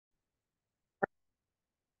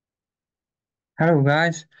Hello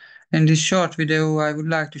guys, in this short video I would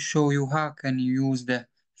like to show you how can you use the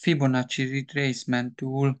Fibonacci retracement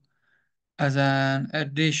tool as an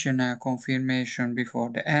additional confirmation before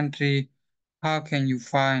the entry. How can you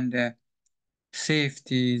find the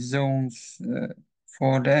safety zones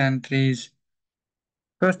for the entries?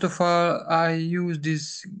 First of all, I use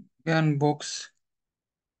this gun box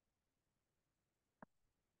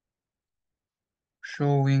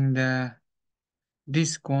showing the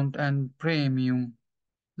discount and premium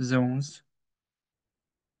zones.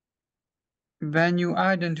 When you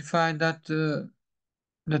identify that the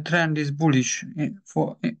trend is bullish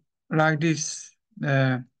like this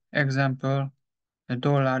example, the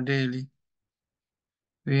dollar daily,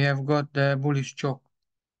 we have got the bullish choke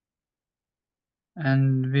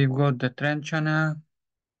and we've got the trend channel.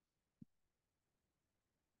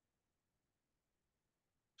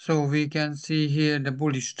 So we can see here the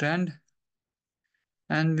bullish trend,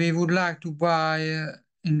 and we would like to buy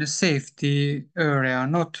in the safety area,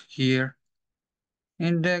 not here,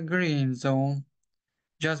 in the green zone,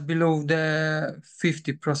 just below the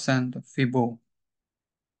 50% of Fibo.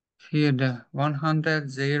 Here the 100,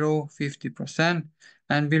 0, 50%,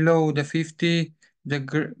 and below the 50,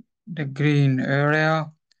 the green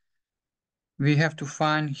area, we have to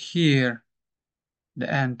find here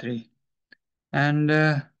the entry. And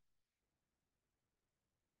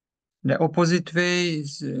the opposite way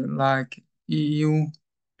is like EU.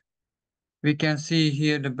 We can see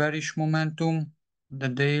here the bearish momentum, the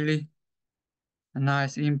daily, a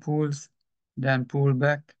nice impulse, then pull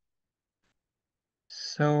back.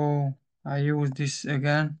 So I use this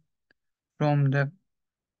again from the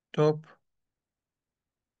top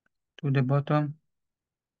to the bottom.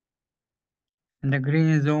 And the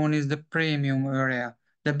green zone is the premium area.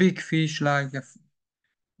 The big fish like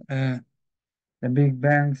the big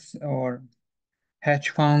banks or hedge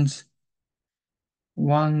funds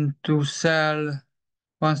wants to sell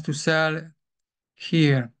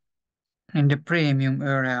here in the premium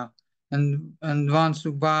area and wants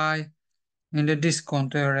to buy in the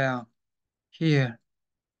discount area here.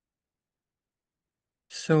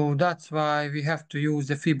 So that's why we have to use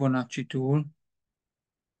the Fibonacci tool.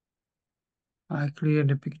 I clear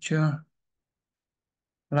the picture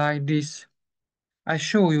like this. I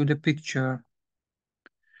show you the picture.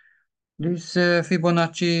 This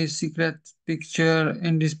Fibonacci secret picture,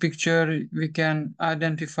 in this picture we can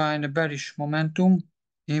identify the bearish momentum,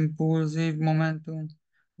 impulsive momentum,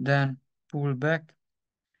 then pull back,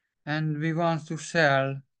 and we want to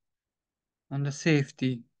sell on the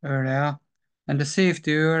safety area. And the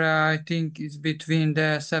safety area I think is between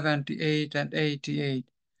the 78 and 88.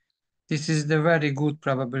 This is the very good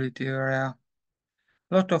probability area.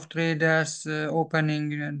 Lot of traders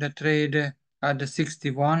opening the trade at the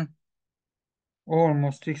 61.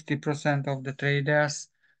 Almost 60% of the traders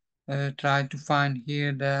try to find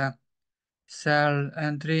here the sell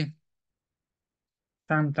entry.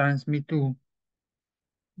 Sometimes me too,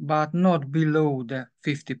 but not below the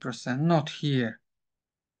 50%, not here,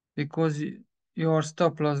 because your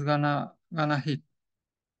stop loss gonna hit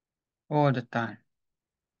all the time.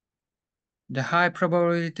 The high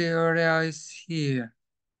probability area is here.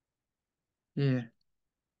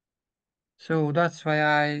 So that's why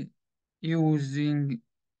I using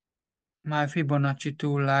my Fibonacci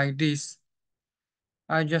tool like this.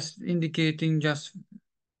 I just indicating just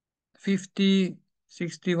 50,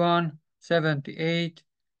 61, 78,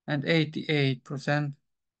 and 88%.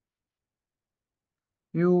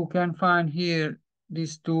 You can find here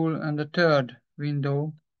this tool and the third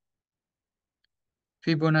window,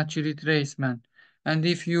 Fibonacci retracement. And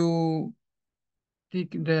if you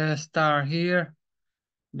tick the star here,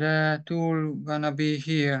 the tool gonna be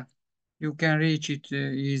here. You can reach it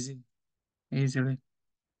easily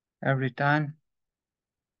every time.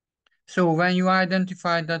 So when you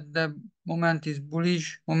identify that the momentum is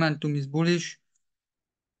bullish,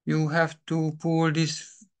 you have to pull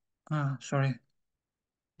this,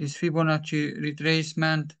 this Fibonacci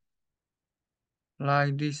retracement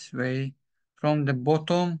like this way from the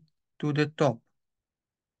bottom to the top.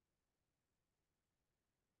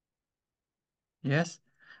 Yes,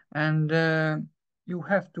 and you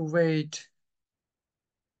have to wait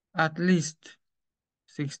at least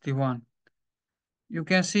 61. You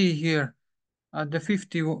can see here at the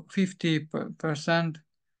 50%,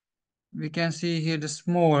 we can see here the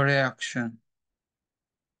small reaction.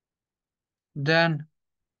 Then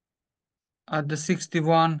at the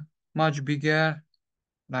 61, much bigger,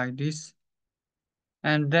 like this.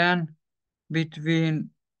 And then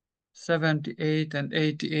between 78 and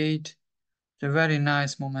 88, the very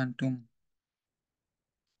nice momentum.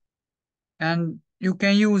 And You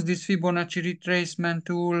can use this Fibonacci retracement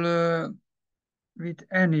tool with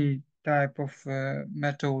any type of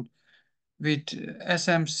method, with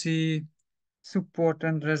SMC, support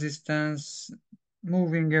and resistance,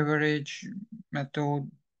 moving average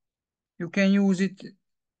method. You can use it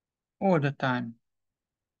all the time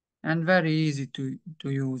and very easy to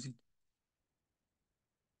use it.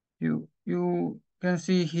 You can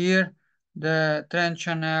see here the trend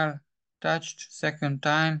channel touched second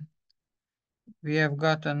time. We have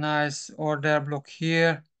got a nice order block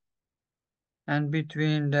here, and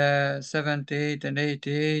between the 78 and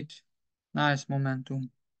 88, nice momentum.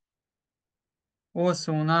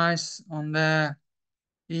 Also nice on the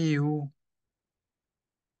EU.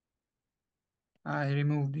 I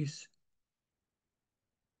remove this.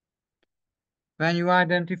 When you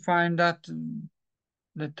identify that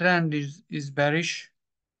the trend is bearish,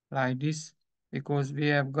 like this, because we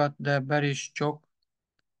have got the bearish choke,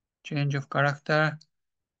 change of character,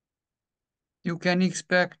 you can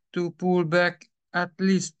expect to pull back at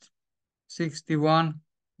least 61,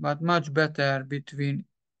 but much better between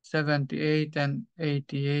 78 and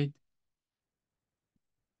 88.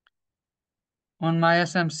 On my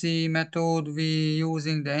SMC method, we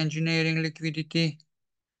using the engineering liquidity,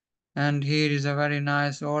 and here is a very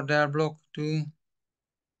nice order block too.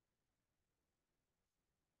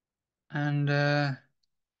 And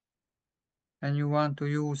when you want to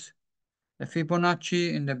use the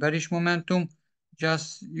Fibonacci in the bearish momentum,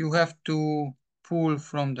 just you have to pull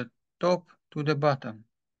from the top to the bottom,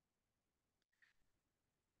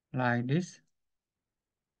 like this.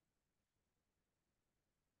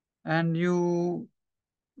 And you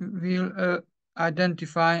will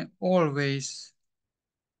identify always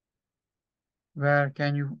where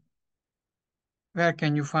can you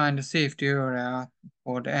find a safety area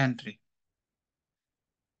for the entry.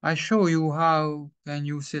 I show you how can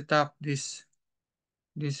you set up this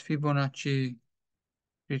Fibonacci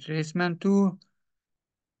retracement tool.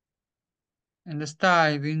 In the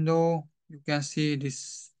style window, you can see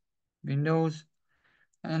these windows,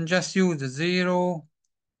 and just use the 0,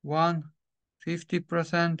 1,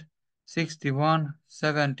 50%, 61,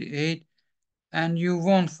 78, and you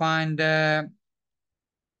won't find the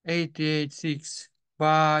 88.6,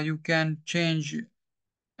 but you can change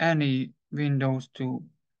any windows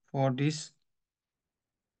for this,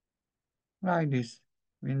 like this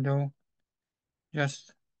window.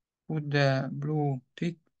 Just put the blue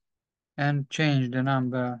tick and change the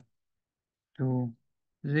number to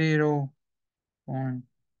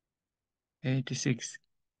 0.86.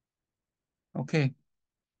 Okay,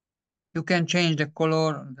 you can change the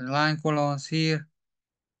color, the line colors here,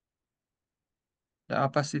 the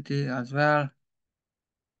opacity as well.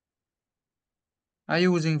 I'm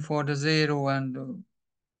using for the 0 and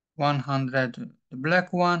 100 the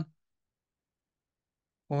black one,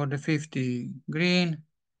 for the 50 green,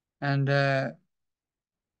 and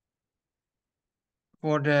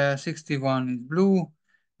for the 61 is blue,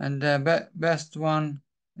 and the best one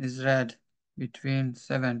is red, between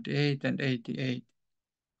 78 and 88.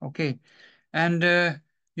 Okay, and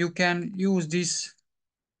you can use this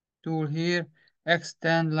tool here,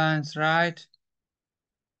 extend lines right,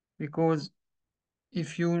 because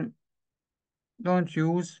if you don't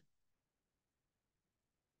use,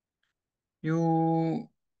 you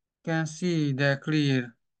can see the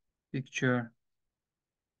clear picture.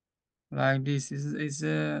 Like this is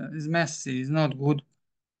messy, it's not good.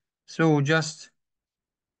 So just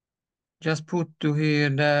put to here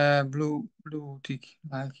the blue tick,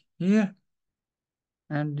 like here,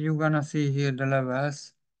 and you're gonna see here the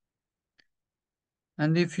levels.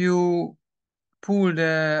 And if you pull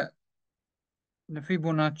the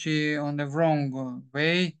Fibonacci on the wrong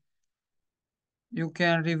way, you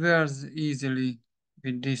can reverse easily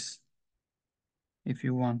with this if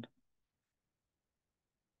you want.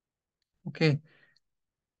 Okay,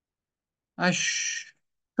 I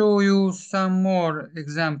show you some more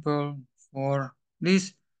example for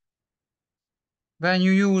this. When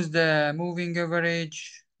you use the moving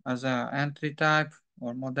average as an entry type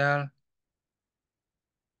or model,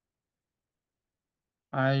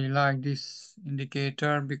 I like this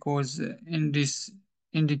indicator because in this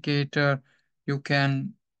indicator you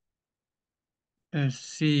can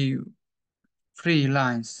see three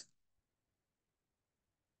lines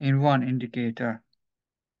in one indicator.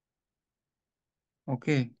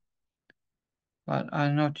 Okay, but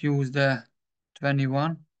I'll not use the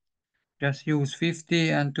 21, just use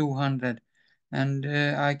 50 and 200, and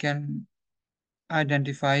I can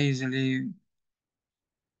identify easily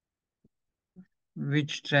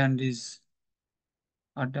which trend is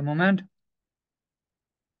at the moment.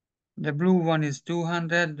 The blue one is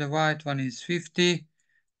 200, the white one is 50.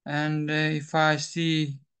 And if I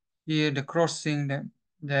see here the crossing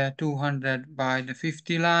the 200 by the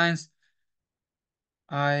 50 lines,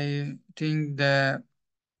 I think the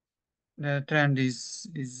trend is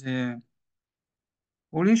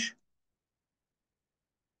bullish.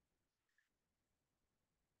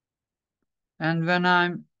 And when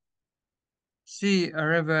I see a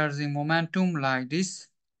reversing momentum like this,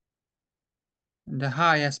 the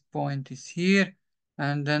highest point is here,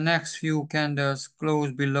 and the next few candles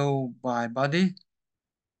close below by body.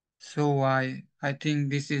 So I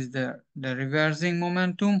think this is the reversing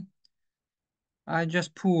momentum. I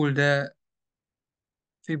just pull the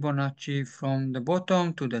Fibonacci from the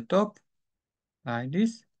bottom to the top like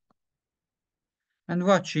this, and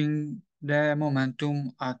watching the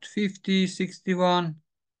momentum at 50, 61,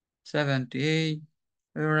 78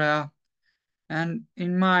 area. And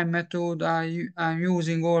in my method, I'm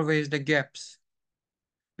using always the gaps,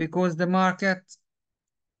 because the market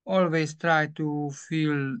always try to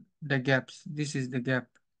fill the gaps. This is the gap,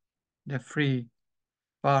 the free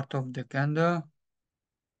part of the candle,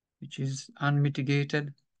 which is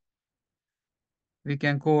unmitigated. We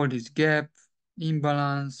can call this gap,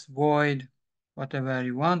 imbalance, void, whatever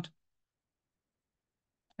you want.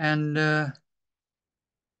 And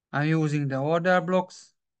I'm using the order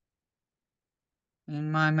blocks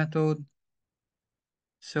in my method.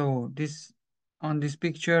 So on this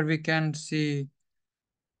picture we can see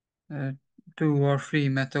uh, 2 or 3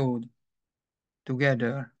 methods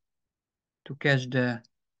together to catch the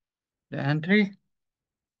entry.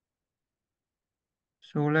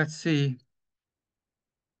 So let's see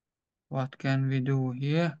what can we do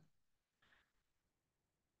here.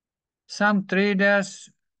 Some traders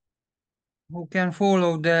who can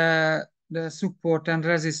follow the support and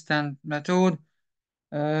resistance method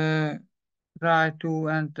uh, try to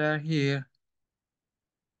enter here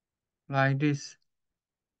like this.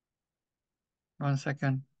 1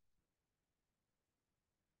 second.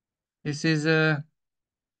 This is a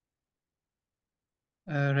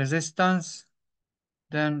resistance,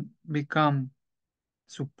 then become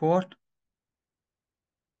support,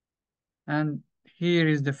 and here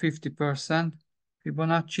is the 50%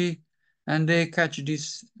 Fibonacci, and they catch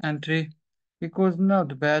this entry because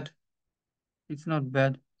not bad. It's not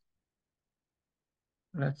bad.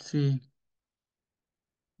 Let's see,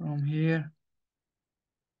 from here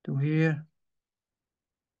to here,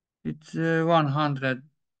 it's 100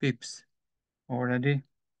 pips already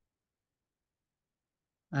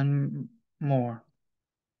and more.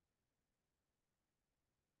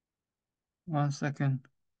 1 second.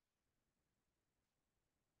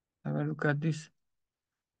 Have a look at this.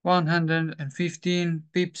 115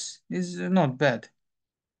 pips is not bad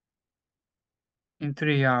in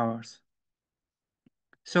 3 hours.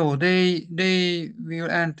 So they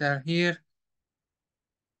will enter here,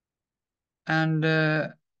 and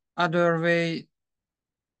other way,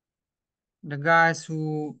 the guys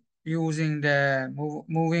who using the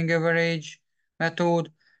moving average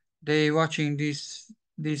method, they watching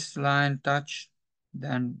this line touch,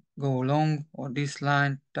 then go long, or this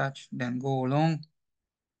line touch, then go long.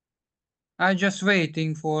 I just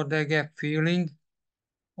waiting for the gap filling,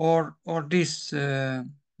 or this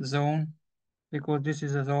zone, because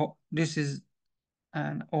this is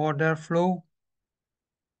an order flow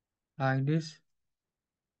like this,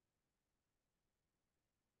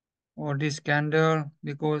 or this candle,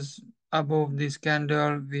 because above this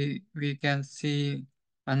candle we can see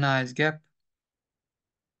a nice gap,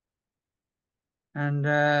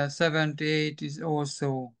 and 78 is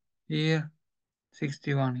also here,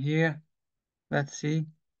 61 here. Let's see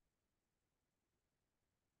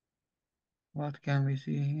what can we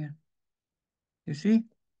see here. You see,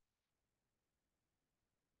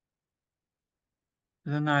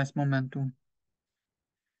 the nice momentum.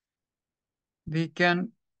 We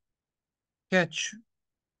can catch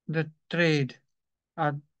the trade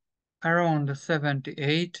at around the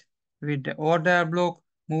 78 with the order block,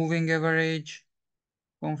 moving average,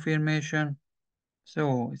 confirmation.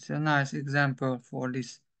 So it's a nice example for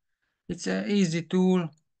this. It's an easy tool,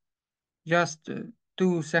 just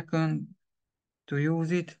 2 seconds to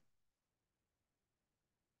use it.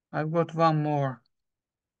 I've got one more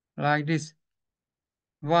like this,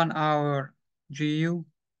 1 hour GU.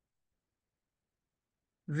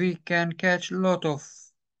 We can catch a lot of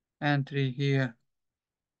entry here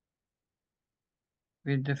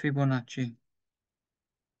with the Fibonacci.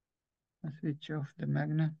 Let's switch off the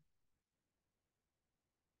magnet.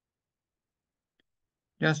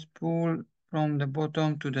 Just pull from the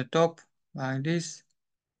bottom to the top like this.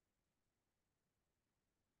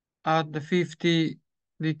 At the 50,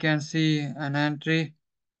 we can see an entry.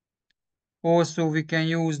 Also, we can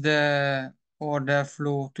use the order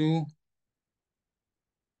flow too.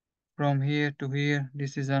 From here to here,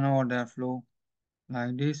 this is an order flow,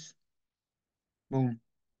 like this. Boom.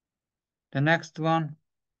 The next one,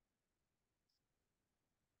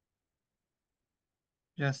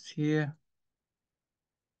 just here.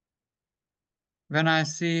 When I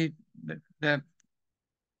see the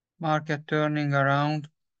market turning around,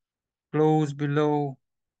 close below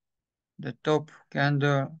the top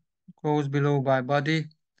candle, close below my body,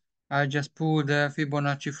 I just pull the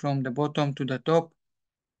Fibonacci from the bottom to the top,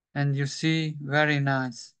 and you see, very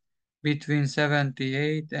nice, between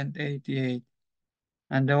 78 and 88.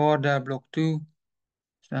 And the order block 2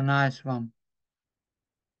 is a nice one.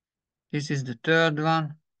 This is the third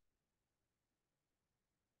one.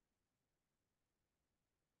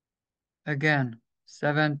 Again,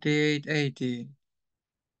 78, 80.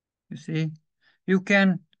 You see, you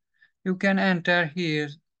can you can enter here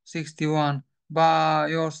 61, but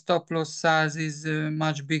your stop loss size is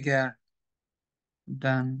much bigger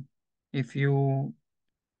than if you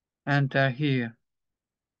enter here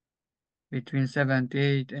between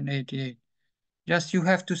 78 and 88. Just you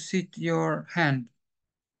have to sit your hand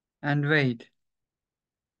and wait.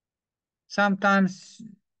 Sometimes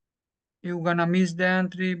you're gonna miss the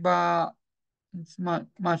entry, but it's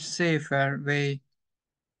much safer way.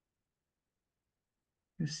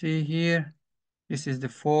 You see here, this is the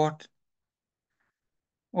fourth.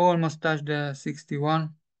 Almost touched the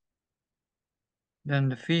 61. Then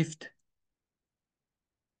the fifth.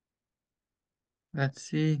 Let's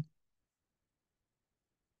see.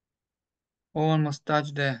 Almost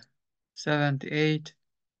touched the 78.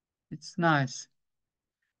 It's nice.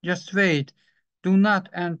 Just wait. Do not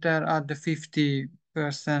enter at the 50%.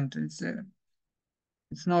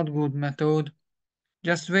 It's not good method.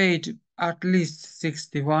 Just wait at least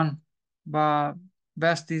 61, but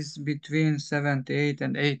best is between 78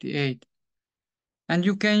 and 88. And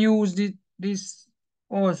you can use this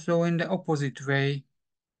also in the opposite way,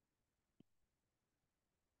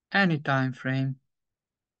 any time frame.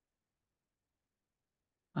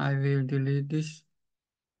 I will delete this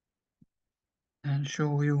and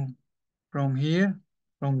show you from here,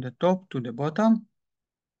 from the top to the bottom,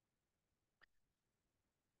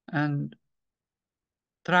 and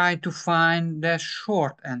try to find the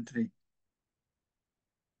short entry.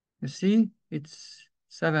 You see, it's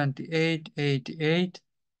 78, 88.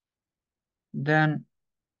 Then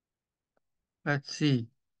let's see.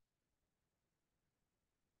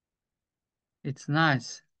 It's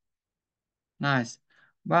nice, nice.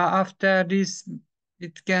 But after this,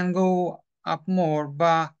 it can go up more,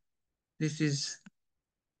 but this is,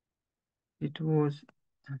 it was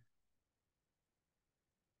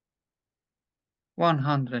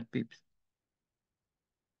 100 pips.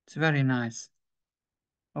 It's very nice.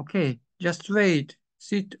 Okay, just wait.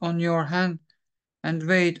 Sit on your hand and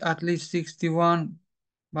wait at least 61,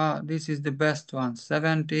 but this is the best one,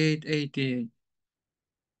 78, 88.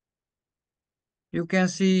 You can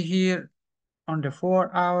see here on the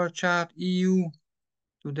 4-hour chart EU,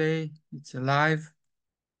 today it's a live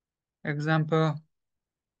example.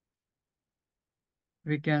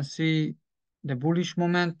 We can see the bullish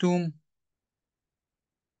momentum.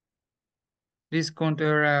 This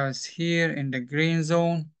counter area is here in the green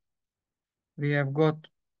zone. We have got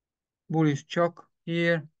bullish choke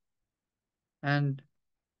here, and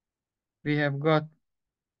we have got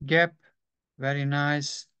gap, very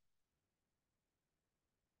nice,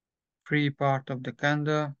 free part of the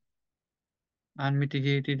candle,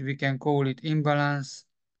 unmitigated, we can call it imbalance,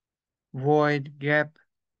 void, gap.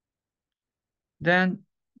 Then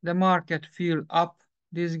the market fill up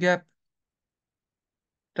this gap,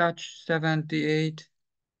 touch 78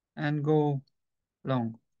 and go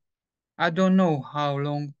long. I don't know how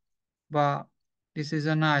long, but this is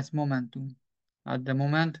a nice momentum at the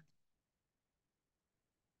moment.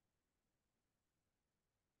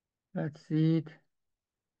 Let's see it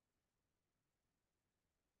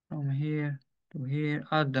from here to here.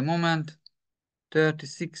 At the moment,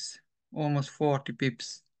 36, almost 40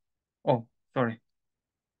 pips. Oh, sorry.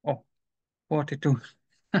 Oh, 42.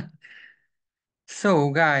 So,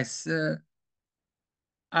 guys,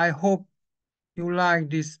 I hope you like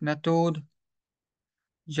this method.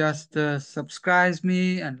 Just subscribe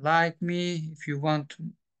me and like me if you want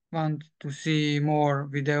to see more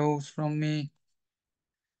videos from me.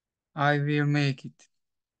 I will make it.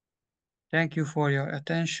 Thank you for your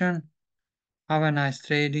attention. Have a nice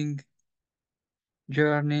trading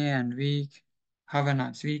journey and week. Have a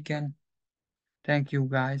nice weekend. Thank you,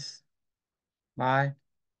 guys. Bye.